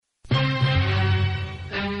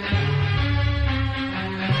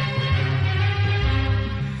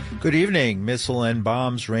Good evening. Missile and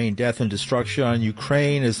bombs rain death and destruction on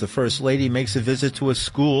Ukraine as the First Lady makes a visit to a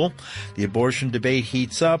school. The abortion debate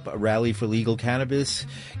heats up. A rally for legal cannabis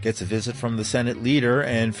gets a visit from the Senate leader.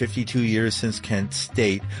 And 52 years since Kent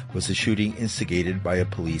State was a shooting instigated by a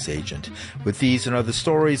police agent. With these and other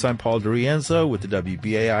stories, I'm Paul DeRienzo with the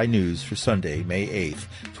WBAI News for Sunday, May 8th,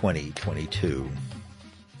 2022.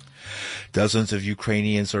 Dozens of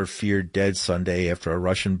Ukrainians are feared dead Sunday after a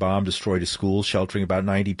Russian bomb destroyed a school sheltering about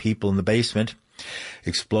 90 people in the basement.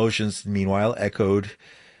 Explosions, meanwhile, echoed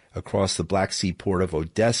across the Black Sea port of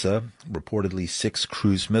Odessa. Reportedly, 6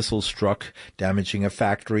 cruise missiles struck, damaging a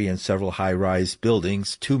factory and several high-rise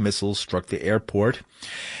buildings. 2 missiles struck the airport.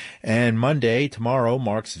 And Monday, tomorrow,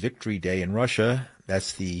 marks Victory Day in Russia.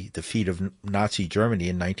 That's the defeat of Nazi Germany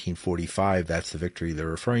in 1945. That's the victory they're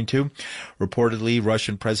referring to. Reportedly,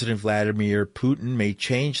 Russian President Vladimir Putin may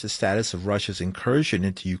change the status of Russia's incursion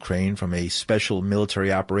into Ukraine from a special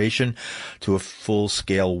military operation to a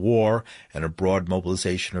full-scale war and a broad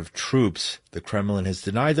mobilization of troops. The Kremlin has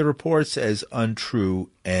denied the reports as untrue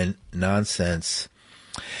and nonsense.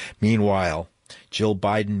 Meanwhile, Jill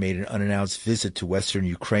Biden made an unannounced visit to western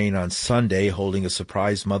Ukraine on Sunday, holding a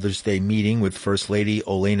surprise Mother's Day meeting with First Lady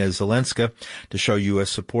Olena Zelenska to show U.S.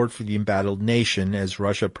 support for the embattled nation as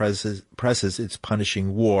Russia presses its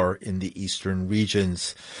punishing war in the eastern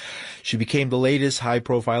regions. She became the latest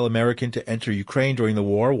high-profile American to enter Ukraine during the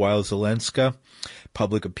war, while Zelenska's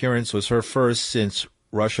public appearance was her first since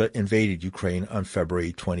Russia invaded Ukraine on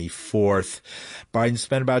February 24th. Biden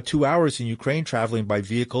spent about 2 hours in Ukraine, traveling by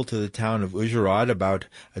vehicle to the town of Uzhhorod, about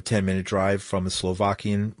a 10-minute drive from a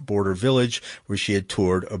Slovakian border village where she had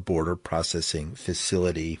toured a border processing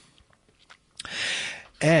facility.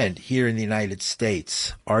 And here in the United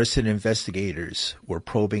States, arson investigators were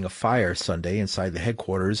probing a fire Sunday inside the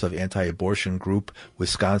headquarters of anti-abortion group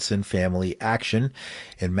Wisconsin Family Action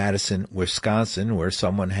in Madison, Wisconsin, where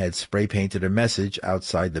someone had spray-painted a message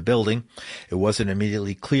outside the building. It wasn't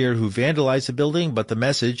immediately clear who vandalized the building, but the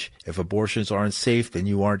message, "If abortions aren't safe, then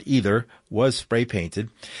you aren't either," was spray-painted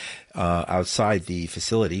outside the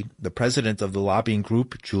facility. The president of the lobbying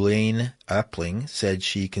group, Juliane Appling, said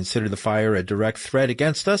she considered the fire a direct threat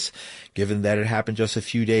against us, given that it happened just a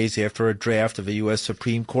few days after a draft of a U.S.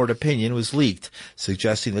 Supreme Court opinion was leaked,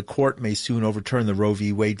 suggesting the court may soon overturn the Roe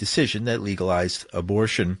v. Wade decision that legalized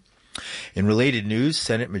abortion. In related news,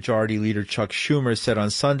 Senate Majority Leader Chuck Schumer said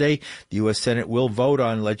on Sunday the U.S. Senate will vote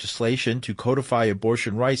on legislation to codify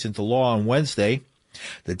abortion rights into law on Wednesday.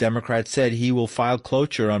 The Democrat said he will file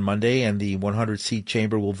cloture on Monday and the 100-seat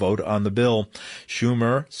chamber will vote on the bill.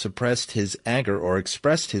 Schumer expressed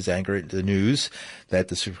his anger at the news that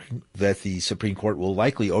the Supreme Court will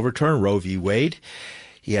likely overturn Roe v. Wade.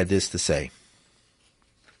 He had this to say.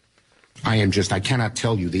 I cannot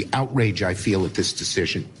tell you the outrage I feel at this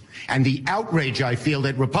decision and the outrage I feel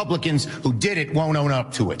that Republicans who did it won't own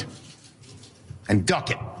up to it and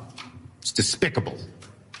duck it. It's despicable.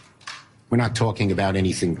 We're not talking about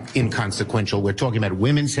anything inconsequential. We're talking about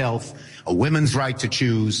women's health, a women's right to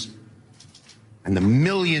choose, and the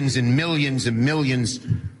millions and millions and millions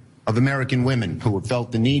of American women who have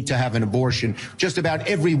felt the need to have an abortion. Just about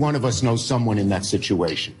every one of us knows someone in that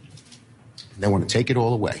situation. They want to take it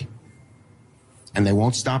all away. And they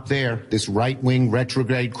won't stop there. This right-wing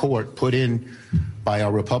retrograde court put in by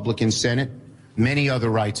our Republican Senate, many other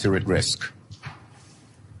rights are at risk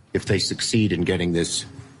if they succeed in getting this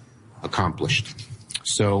accomplished.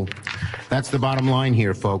 So that's the bottom line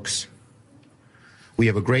here, folks. We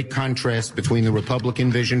have a great contrast between the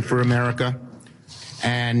Republican vision for America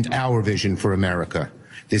and our vision for America.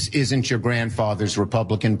 This isn't your grandfather's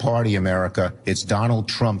Republican Party, America. It's Donald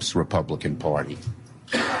Trump's Republican Party.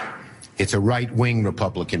 It's a right-wing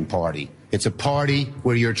Republican Party. It's a party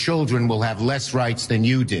where your children will have less rights than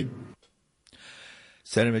you did.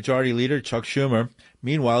 Senate Majority Leader Chuck Schumer.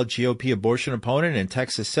 Meanwhile, GOP abortion opponent and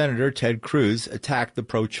Texas Senator Ted Cruz attacked the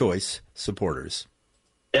pro-choice supporters.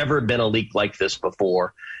 Never been a leak like this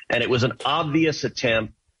before, and it was an obvious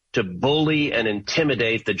attempt to bully and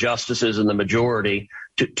intimidate the justices in the majority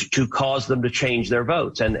to cause them to change their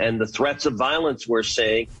votes. And the threats of violence we're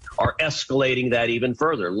seeing are escalating that even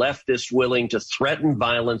further. Leftists willing to threaten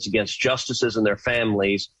violence against justices and their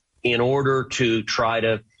families in order to try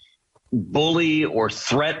to bully or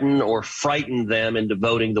threaten or frighten them into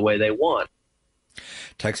voting the way they want.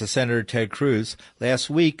 Texas Senator Ted Cruz. Last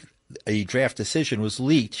week, a draft decision was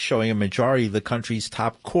leaked showing a majority of the country's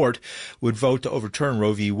top court would vote to overturn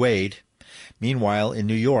Roe v. Wade. Meanwhile, in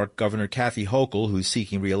New York, Governor Kathy Hochul, who's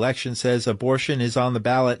seeking re-election, says abortion is on the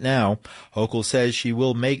ballot now. Hochul says she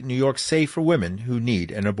will make New York safe for women who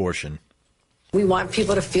need an abortion. We want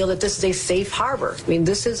people to feel that this is a safe harbor. I mean,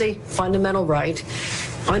 this is a fundamental right.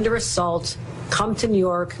 Under assault, come to New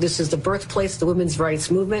York. This is the birthplace of the women's rights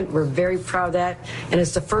movement. We're very proud of that. And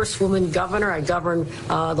as the first woman governor, I govern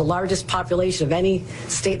the largest population of any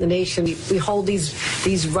state in the nation. We hold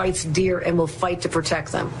these rights dear and will fight to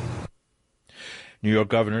protect them. New York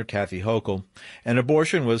Governor Kathy Hochul. And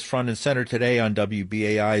abortion was front and center today on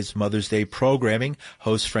WBAI's Mother's Day programming.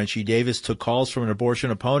 Host Frenchie Davis took calls from an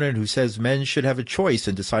abortion opponent who says men should have a choice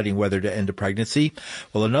in deciding whether to end a pregnancy,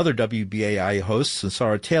 while another WBAI host,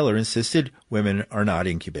 Sarah Taylor, insisted women are not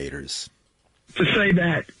incubators. To say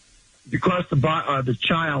that because the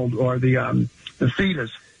child or the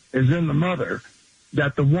fetus is in the mother,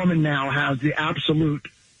 that the woman now has the absolute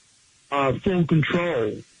full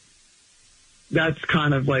control. That's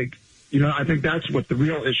kind of like, I think that's what the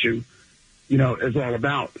real issue, is all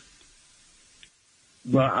about.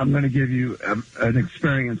 Well, I'm going to give you an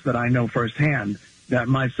experience that I know firsthand that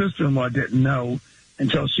my sister-in-law didn't know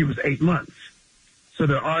until she was 8 months. So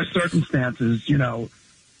there are circumstances,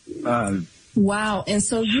 Wow. And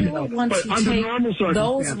so you don't want to take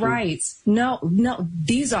those rights. No,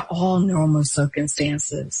 these are all normal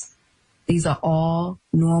circumstances. These are all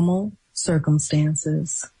normal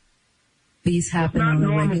circumstances. These happen on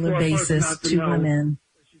a regular basis to women.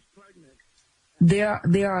 There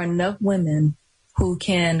are enough women who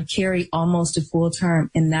can carry almost a full term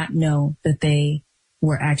and not know that they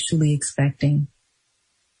were actually expecting.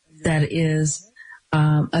 That is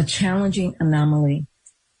a challenging anomaly.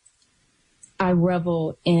 I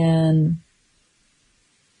revel in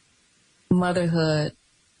motherhood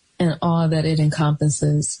and all that it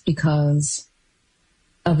encompasses because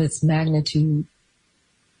of its magnitude.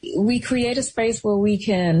 We create a space where we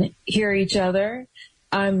can hear each other.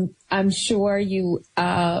 I'm sure you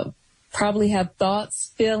probably have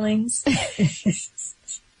thoughts, feelings.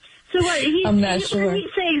 So what? I'm not sure. What did he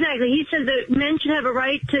say exactly? He said that men should have a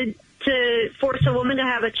right to force a woman to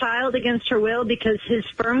have a child against her will because his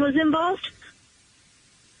sperm was involved?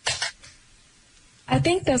 I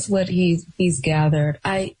think that's what he's gathered.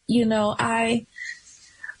 If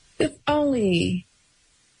only,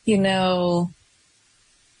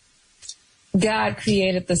 God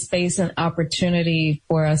created the space and opportunity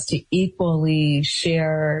for us to equally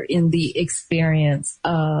share in the experience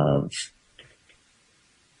of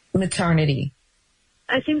maternity.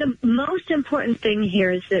 I think the most important thing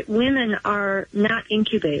here is that women are not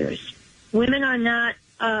incubators. Women are not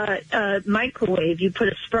a microwave. You put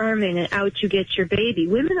a sperm in and out you get your baby.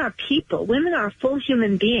 Women are people. Women are full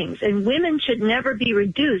human beings, and women should never be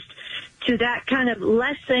reduced to that kind of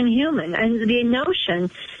less than human. And the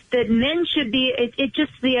notion that men should be, it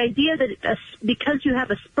just the idea that because you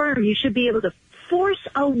have a sperm, you should be able to force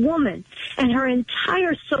a woman and her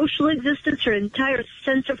entire social existence, her entire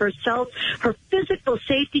sense of herself, her physical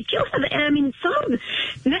safety.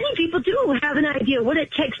 Many people do have an idea what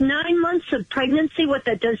it takes 9 months of pregnancy, what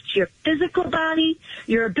that does to your physical body,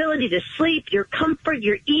 your ability to sleep, your comfort,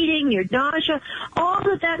 your eating, your nausea, all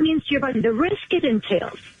that that means to your body, the risk it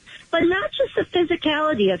entails. But not just the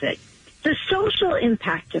physicality of it, the social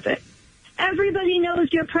impact of it. Everybody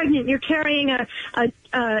knows you're pregnant. You're carrying a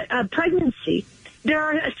pregnancy. There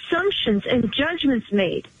are assumptions and judgments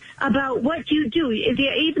made about what you do.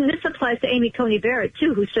 Even this applies to Amy Coney Barrett,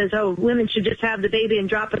 too, who says, women should just have the baby and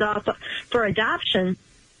drop it off for adoption,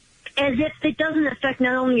 as if it doesn't affect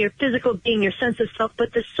not only your physical being, your sense of self,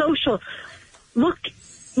 but the social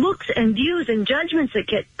looks and views and judgments that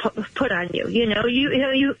get put on you. You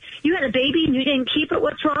had a baby and you didn't keep it.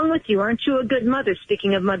 What's wrong with you? Aren't you a good mother?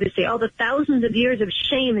 Speaking of Mother's Day, all the thousands of years of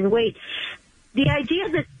shame and weight. The idea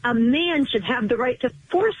that a man should have the right to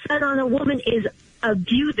force that on a woman is a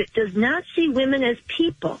view that does not see women as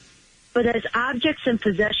people, but as objects and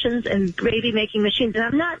possessions and baby-making machines. And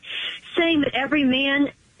I'm not saying that every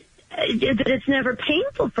man, that it's never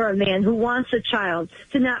painful for a man who wants a child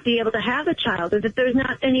to not be able to have a child, or that there's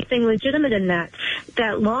not anything legitimate in that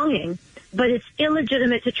longing. But it's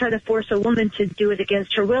illegitimate to try to force a woman to do it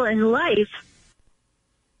against her will in life.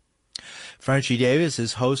 Frenchie Davis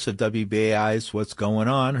is host of WBAI's What's Going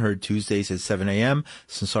On, heard Tuesdays at 7 a.m.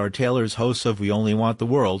 Sarah Taylor is host of We Only Want the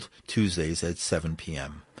World, Tuesdays at 7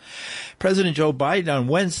 p.m. President Joe Biden on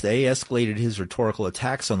Wednesday escalated his rhetorical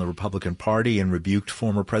attacks on the Republican Party and rebuked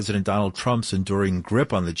former President Donald Trump's enduring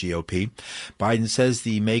grip on the GOP. Biden says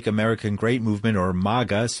the Make America Great movement, or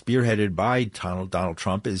MAGA, spearheaded by Donald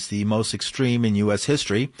Trump, is the most extreme in U.S.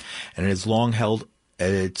 history, and it's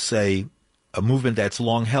a movement that's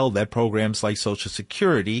long held that programs like Social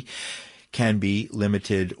Security can be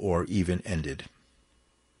limited or even ended.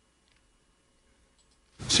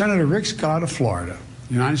 Senator Rick Scott of Florida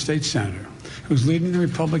United States senator, who's leading the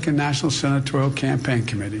Republican National Senatorial Campaign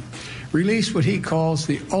Committee, released what he calls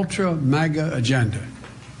the Ultra MAGA agenda.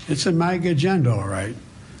 It's a MAGA agenda, all right.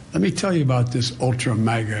 Let me tell you about this Ultra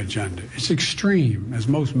MAGA agenda. It's extreme, as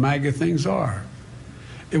most MAGA things are.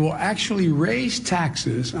 It will actually raise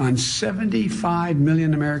taxes on 75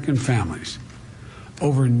 million American families,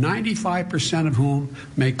 over 95% of whom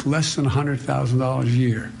make less than $100,000 a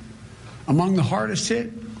year. Among the hardest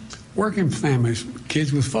hit, working families,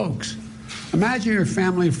 kids with folks. Imagine you're a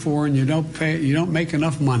family of four and you don't make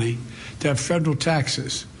enough money to have federal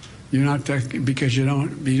taxes. Because you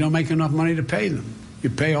don't make enough money to pay them. You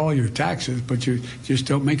pay all your taxes, but you just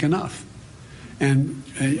don't make enough. And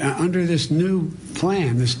under this new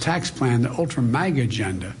plan, this tax plan, the Ultra MAGA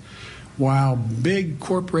agenda, while big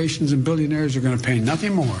corporations and billionaires are going to pay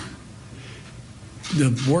nothing more,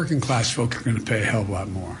 the working class folk are going to pay a hell of a lot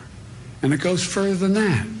more. And it goes further than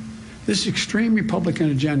that. This extreme Republican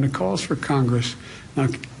agenda calls for Congress. Now,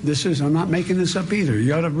 I'm not making this up either.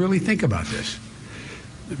 You ought to really think about this.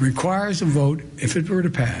 It requires a vote, if it were to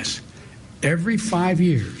pass, every 5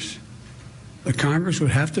 years. The Congress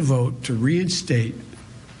would have to vote to reinstate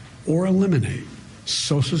or eliminate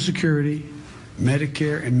Social Security,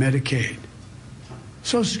 Medicare, and Medicaid.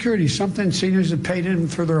 Social Security is something seniors have paid in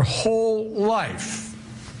for their whole life.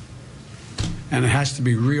 And it has to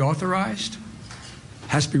be reauthorized?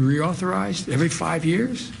 Has to be reauthorized every 5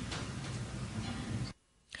 years?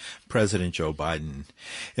 President Joe Biden.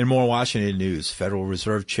 In more Washington news, Federal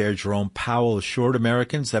Reserve Chair Jerome Powell assured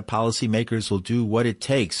Americans that policymakers will do what it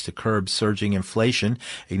takes to curb surging inflation,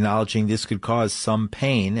 acknowledging this could cause some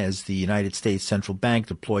pain as the United States Central Bank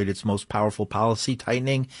deployed its most powerful policy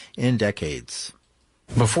tightening in decades.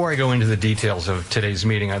 Before I go into the details of today's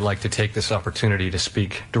meeting, I'd like to take this opportunity to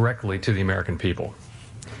speak directly to the American people.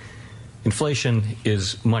 Inflation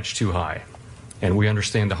is much too high, and we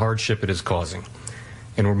understand the hardship it is causing,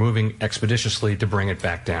 and we're moving expeditiously to bring it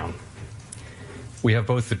back down. We have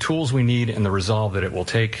both the tools we need and the resolve that it will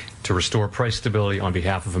take to restore price stability on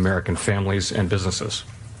behalf of American families and businesses.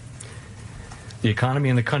 The economy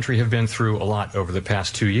and the country have been through a lot over the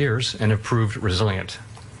past 2 years and have proved resilient.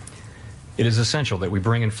 It is essential that we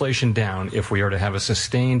bring inflation down if we are to have a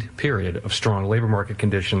sustained period of strong labor market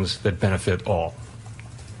conditions that benefit all.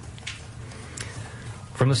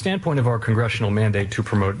 From the standpoint of our congressional mandate to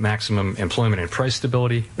promote maximum employment and price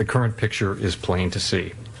stability, the current picture is plain to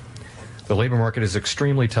see. The labor market is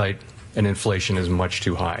extremely tight and inflation is much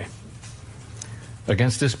too high.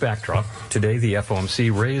 Against this backdrop, today the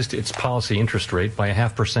FOMC raised its policy interest rate by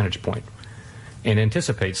 0.5 percentage point and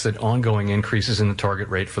anticipates that ongoing increases in the target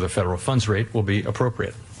rate for the federal funds rate will be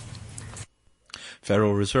appropriate.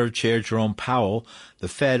 Federal Reserve Chair Jerome Powell, the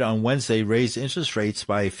Fed on Wednesday raised interest rates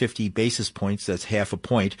by 50 basis points, that's 0.5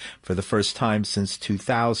 point, for the first time since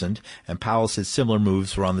 2000, and Powell said similar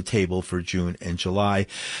moves were on the table for June and July.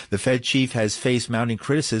 The Fed chief has faced mounting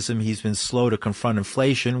criticism. He's been slow to confront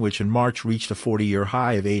inflation, which in March reached a 40-year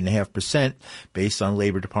high of 8.5%, based on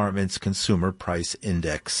Labor Department's Consumer Price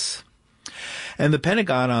Index. And the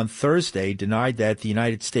Pentagon on Thursday denied that the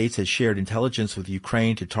United States has shared intelligence with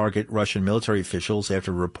Ukraine to target Russian military officials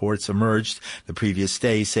after reports emerged the previous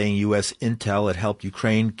day saying U.S. intel had helped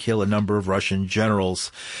Ukraine kill a number of Russian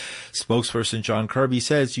generals. Spokesperson John Kirby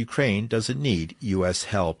says Ukraine doesn't need U.S.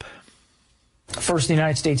 help. First, the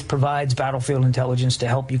United States provides battlefield intelligence to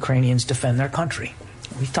help Ukrainians defend their country.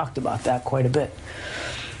 We've talked about that quite a bit.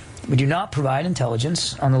 We do not provide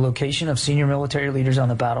intelligence on the location of senior military leaders on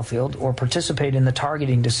the battlefield or participate in the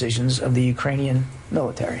targeting decisions of the Ukrainian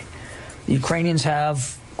military. The Ukrainians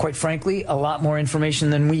have, quite frankly, a lot more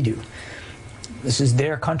information than we do. This is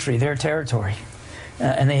their country, their territory,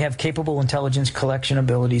 and they have capable intelligence collection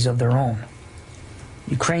abilities of their own.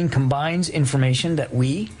 Ukraine combines information that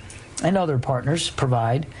we and other partners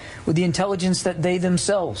provide with the intelligence that they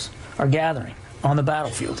themselves are gathering on the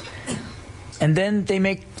battlefield. And then they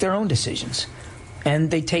make their own decisions,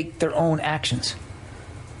 and they take their own actions.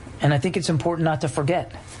 And I think it's important not to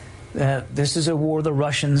forget that this is a war the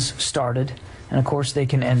Russians started, and of course they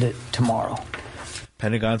can end it tomorrow.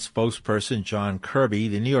 Pentagon spokesperson John Kirby.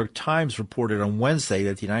 The New York Times reported on Wednesday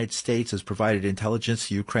that the United States has provided intelligence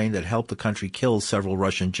to Ukraine that helped the country kill several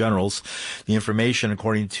Russian generals. The information,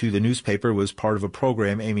 according to the newspaper, was part of a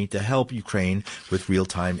program aiming to help Ukraine with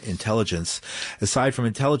real-time intelligence. Aside from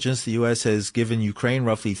intelligence, the U.S. has given Ukraine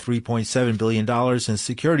roughly $3.7 billion in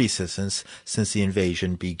security assistance since the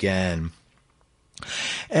invasion began.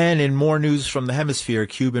 And in more news from the hemisphere,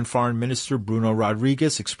 Cuban Foreign Minister Bruno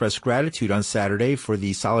Rodriguez expressed gratitude on Saturday for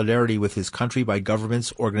the solidarity with his country by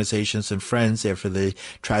governments, organizations, and friends after the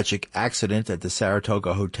tragic accident at the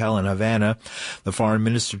Saratoga Hotel in Havana. The foreign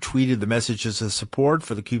minister tweeted the messages of support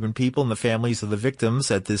for the Cuban people and the families of the victims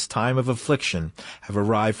at this time of affliction have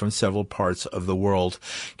arrived from several parts of the world.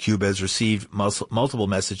 Cuba has received multiple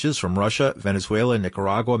messages from Russia, Venezuela,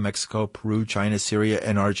 Nicaragua, Mexico, Peru, China, Syria,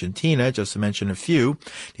 and Argentina, just to mention a few.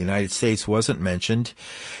 The United States wasn't mentioned.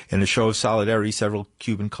 In a show of solidarity, several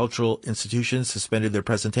Cuban cultural institutions suspended their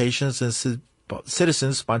presentations and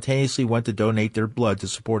citizens spontaneously went to donate their blood to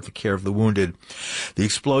support the care of the wounded. The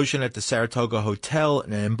explosion at the Saratoga Hotel,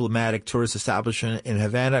 an emblematic tourist establishment in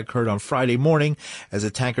Havana, occurred on Friday morning as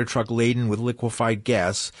a tanker truck laden with liquefied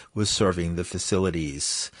gas was serving the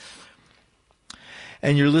facilities.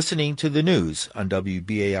 And you're listening to the news on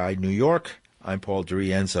WBAI New York. I'm Paul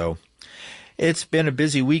DiRienzo. It's been a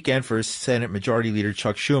busy weekend for Senate Majority Leader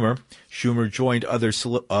Chuck Schumer. Schumer joined other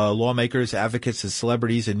lawmakers, advocates, and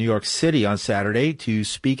celebrities in New York City on Saturday to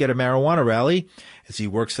speak at a marijuana rally as he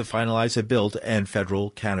works to finalize a bill to end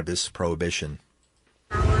federal cannabis prohibition.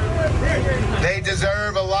 They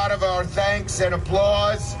deserve a lot of our thanks and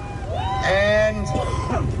applause. And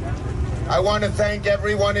I want to thank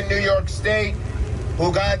everyone in New York State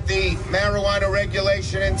who got the Marijuana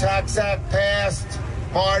Regulation and Tax Act passed,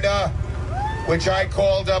 MARTA, which I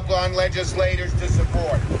called up on legislators to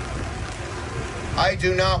support. I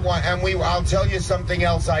do not want, and I'll tell you something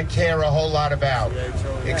else I care a whole lot about.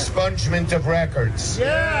 Expungement of records.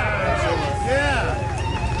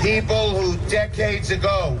 People who decades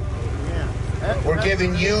ago were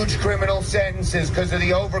given huge criminal sentences because of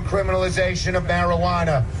the over-criminalization of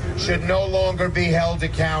marijuana should no longer be held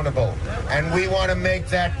accountable. And we want to make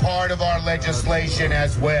that part of our legislation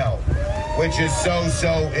as well, which is so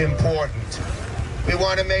important. We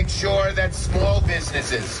want to make sure that small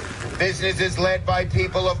businesses led by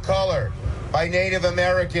people of color, by Native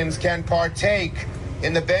Americans, can partake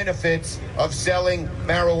in the benefits of selling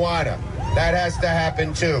marijuana. That has to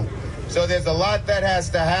happen too. So there's a lot that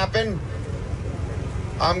has to happen.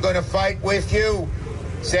 I'm going to fight with you.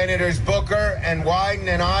 Senators Booker and Wyden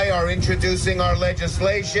and I are introducing our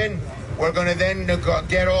legislation. We're going to then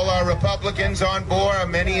get all our Republicans on board, as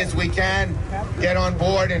many as we can, get on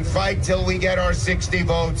board and fight till we get our 60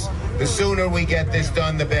 votes. The sooner we get this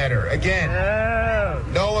done, the better. Again,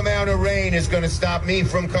 no amount of rain is going to stop me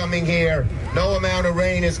from coming here. No amount of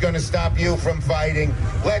rain is going to stop you from fighting.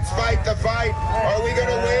 Let's fight the fight. Are we going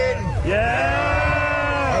to win?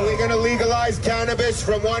 Yeah! Are we going to legalize cannabis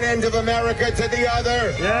from one end of America to the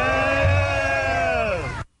other? Yeah!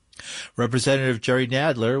 Representative Jerry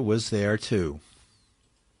Nadler was there, too.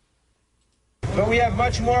 But we have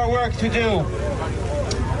much more work to do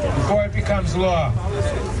before it becomes law.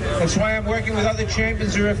 That's why I'm working with other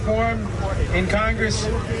champions of reform in Congress,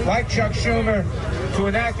 like Chuck Schumer, to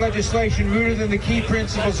enact legislation rooted in the key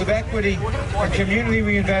principles of equity and community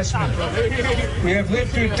reinvestment. We have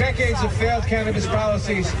lived through decades of failed cannabis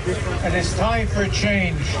policies, and it's time for a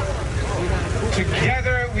change.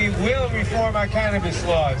 Together, we will reform our cannabis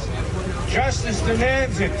laws. Justice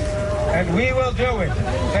demands it, and we will do it.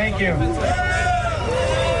 Thank you.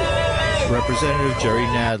 Representative Jerry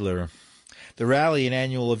Nadler. The rally, an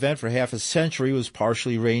annual event for half a century, was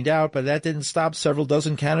partially rained out, but that didn't stop several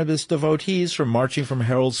dozen cannabis devotees from marching from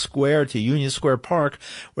Herald Square to Union Square Park,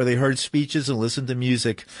 where they heard speeches and listened to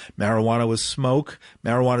music. Marijuana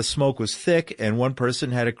smoke was thick, and one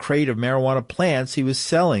person had a crate of marijuana plants he was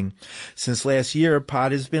selling. Since last year,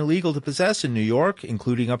 pot has been legal to possess in New York,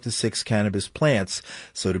 including up to 6 cannabis plants.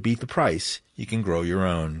 So to beat the price, you can grow your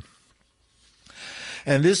own.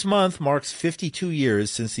 And this month marks 52 years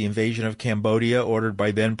since the invasion of Cambodia, ordered by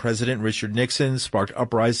then-President Richard Nixon, sparked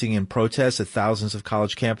uprising and protests at thousands of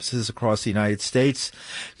college campuses across the United States.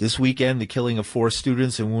 This weekend, the killing of 4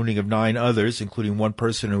 students and wounding of 9 others, including one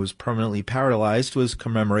person who was permanently paralyzed, was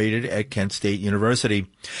commemorated at Kent State University.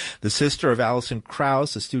 The sister of Allison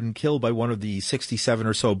Krauss, a student killed by one of the 67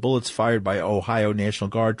 or so bullets fired by Ohio National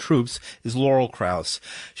Guard troops, is Laurel Krauss.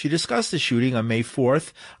 She discussed the shooting on May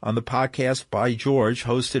 4th on the podcast By George,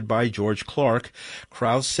 hosted by George Clark.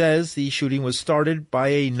 Krauss says the shooting was started by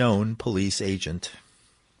a known police agent.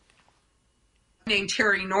 Named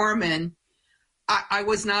Terry Norman. I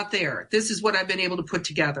was not there. This is what I've been able to put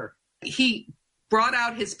together. He brought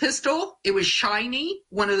out his pistol. It was shiny,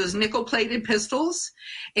 one of those nickel-plated pistols.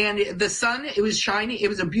 And the sun, it was shiny. It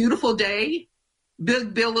was a beautiful day.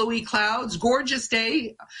 big billowy clouds, gorgeous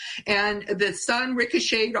day, and the sun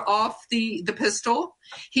ricocheted off the pistol.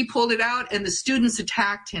 He pulled it out, and the students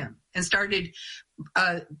attacked him and started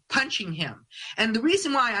punching him. And the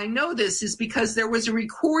reason why I know this is because there was a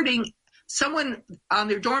recording. Someone on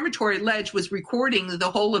their dormitory ledge was recording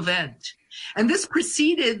the whole event. And this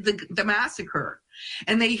preceded the massacre.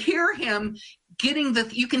 And they hear him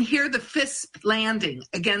you can hear the fist landing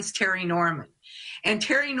against Terry Norman. And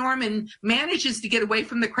Terry Norman manages to get away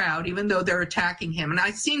from the crowd, even though they're attacking him. And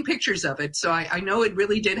I've seen pictures of it, so I know it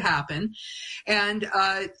really did happen. And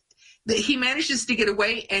he manages to get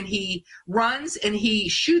away, and he runs and he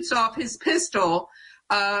shoots off his pistol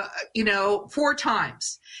 4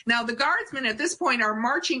 times. Now, the guardsmen at this point are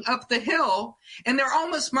marching up the hill, and they're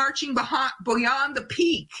almost marching beyond the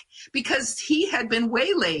peak because he had been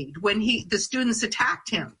waylaid when the students attacked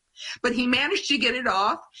him. But he managed to get it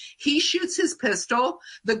off. He shoots his pistol.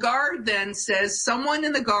 The guard then says, someone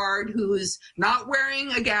in the guard who's not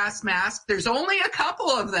wearing a gas mask, there's only a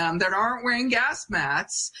couple of them that aren't wearing gas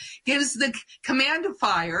masks, gives the command to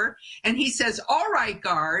fire. And he says, all right,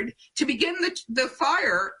 guard, to begin the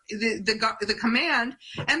fire, the command.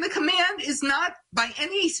 And the command is not by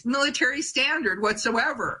any military standard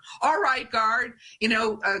whatsoever. All right, guard,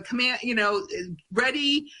 command,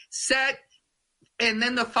 ready, set, and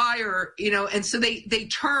then the fire, and so they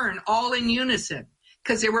turn all in unison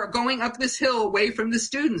because they were going up this hill away from the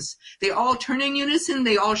students. They all turn in unison.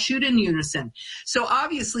 They all shoot in unison. So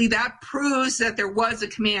obviously that proves that there was a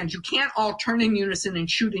command. You can't all turn in unison and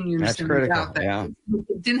shoot in unison. That's critical. Without that. Yeah.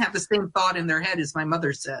 They didn't have the same thought in their head, as my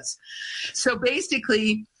mother says. So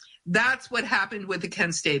basically, that's what happened with the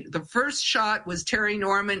Kent State. The first shot was Terry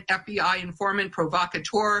Norman, FBI informant,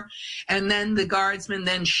 provocateur, and then the guardsmen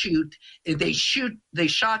then shoot. They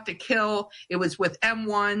shot to kill. It was with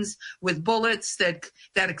M1s, with bullets that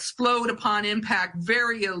explode upon impact,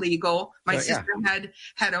 very illegal. My sister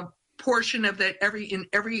had a portion of that in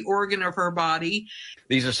every organ of her body.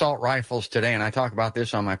 These assault rifles today, and I talk about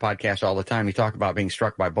this on my podcast all the time. You talk about being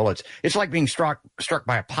struck by bullets. It's like being struck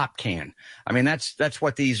by a pop can. I mean, that's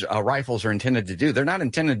what these rifles are intended to do. They're not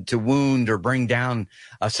intended to wound or bring down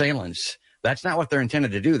assailants. That's not what they're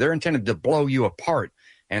intended to do. They're intended to blow you apart.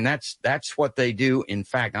 And that's what they do. In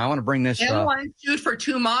fact, I want to bring this M1 shoot for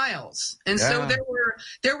 2 miles. And so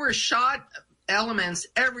there were shot elements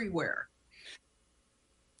everywhere.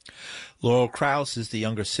 Laurel Krauss is the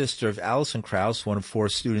younger sister of Allison Krauss, one of 4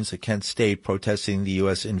 students at Kent State protesting the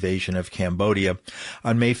U.S. invasion of Cambodia.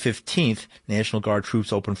 On May 15th, National Guard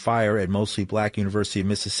troops opened fire at mostly black University of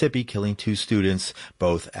Mississippi, killing 2 students,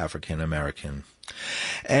 both African American.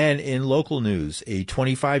 And in local news, a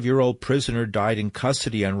 25-year-old prisoner died in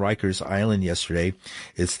custody on Rikers Island yesterday.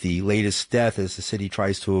 It's the latest death as the city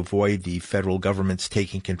tries to avoid the federal government's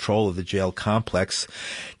taking control of the jail complex.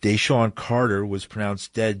 Deshaun Carter was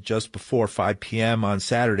pronounced dead just before 5 p.m. on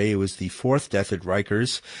Saturday. It was the 4th death at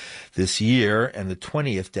Rikers this year and the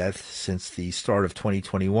 20th death since the start of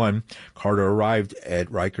 2021. Carter arrived at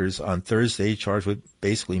Rikers on Thursday, charged with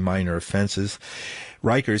basically minor offenses.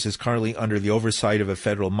 Rikers is currently under the oversight of a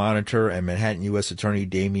federal monitor and Manhattan U.S. Attorney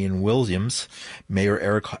Damian Williams. Mayor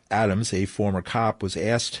Eric Adams, a former cop, has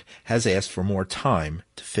asked for more time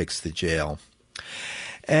to fix the jail.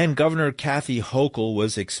 And Governor Kathy Hochul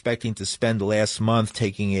was expecting to spend the last month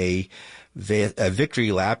taking a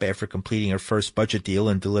victory lap after completing her first budget deal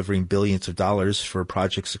and delivering billions of dollars for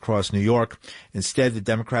projects across New York. Instead, the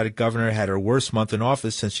Democratic governor had her worst month in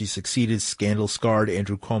office since she succeeded scandal-scarred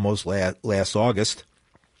Andrew Cuomo's last August.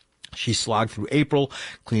 She slogged through April,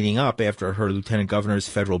 cleaning up after her lieutenant governor's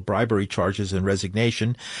federal bribery charges and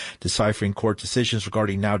resignation, deciphering court decisions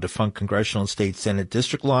regarding now-defunct congressional and state Senate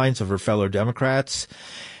district lines of her fellow Democrats,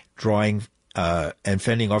 drawing and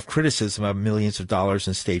fending off criticism of millions of dollars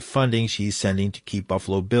in state funding she's sending to keep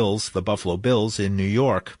the Buffalo Bills in New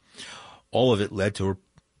York. All of it led to her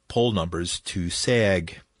poll numbers to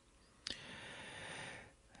sag.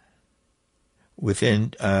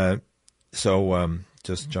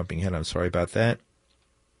 Just jumping ahead, I'm sorry about that.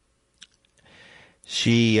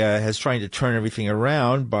 She has trying to turn everything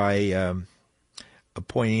around by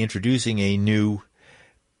introducing a new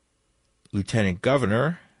lieutenant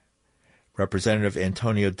governor, Representative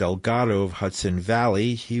Antonio Delgado of Hudson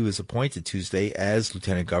Valley. He was appointed Tuesday as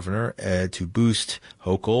lieutenant governor to boost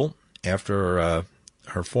Hochul after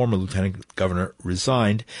her former lieutenant governor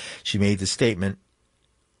resigned. She made the statement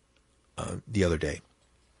the other day.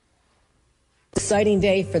 Exciting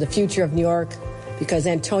day for the future of New York because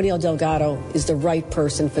Antonio Delgado is the right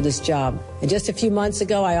person for this job. And just a few months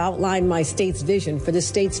ago, I outlined my state's vision for the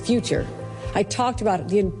state's future. I talked about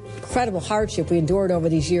the incredible hardship we endured over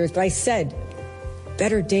these years, but I said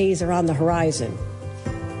better days are on the horizon.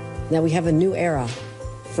 Now we have a new era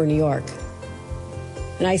for New York.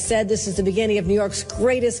 And I said this is the beginning of New York's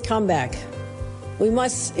greatest comeback. We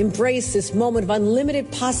must embrace this moment of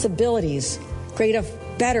unlimited possibilities, create a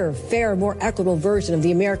better, fairer, more equitable version of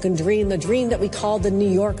the American dream, the dream that we call the New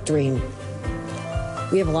York dream.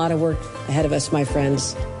 We have a lot of work ahead of us, my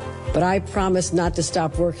friends, but I promise not to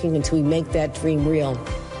stop working until we make that dream real.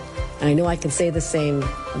 And I know I can say the same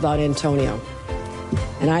about Antonio.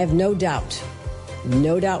 And I have no doubt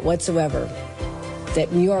whatsoever,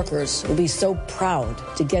 that New Yorkers will be so proud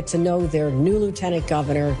to get to know their new lieutenant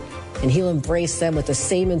governor, and he'll embrace them with the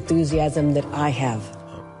same enthusiasm that I have.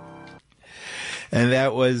 And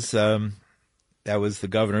that was the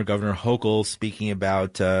governor, Governor Hochul, speaking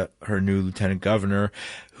about her new lieutenant governor,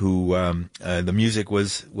 who the music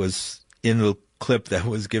was in the clip that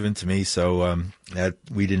was given to me, so that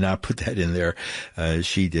we did not put that in there.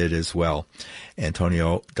 She did as well.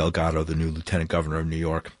 Antonio Delgado, the new lieutenant governor of New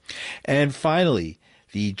York. And finally,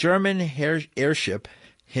 the German airship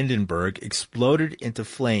Hindenburg exploded into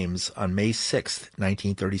flames on May 6th,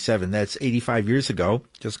 1937. That's 85 years ago,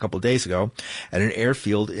 just a couple of days ago, at an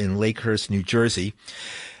airfield in Lakehurst, New Jersey.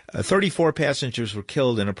 34 passengers were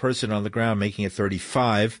killed and a person on the ground, making it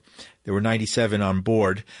 35. There were 97 on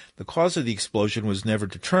board. The cause of the explosion was never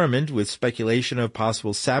determined, with speculation of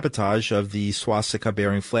possible sabotage of the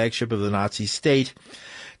swastika-bearing flagship of the Nazi state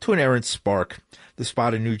to an errant spark. The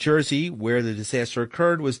spot in New Jersey where the disaster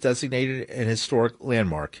occurred was designated an historic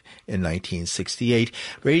landmark in 1968.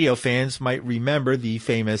 Radio fans might remember the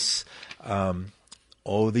famous "Oh,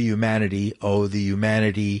 the humanity,"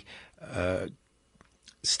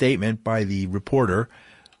 statement by the reporter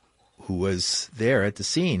who was there at the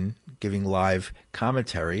scene giving live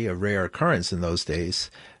commentary, a rare occurrence in those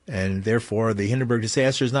days. And therefore, the Hindenburg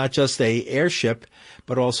disaster is not just an airship,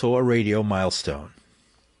 but also a radio milestone.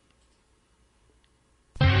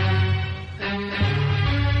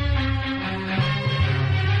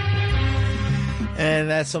 And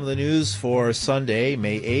that's some of the news for Sunday,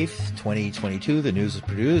 May 8th, 2022. The news is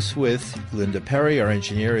produced with Linda Perry. Our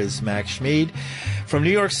engineer is Max Schmid. From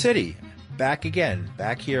New York City, back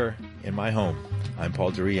here in my home. I'm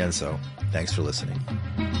Paul DiRienzo. Thanks for listening.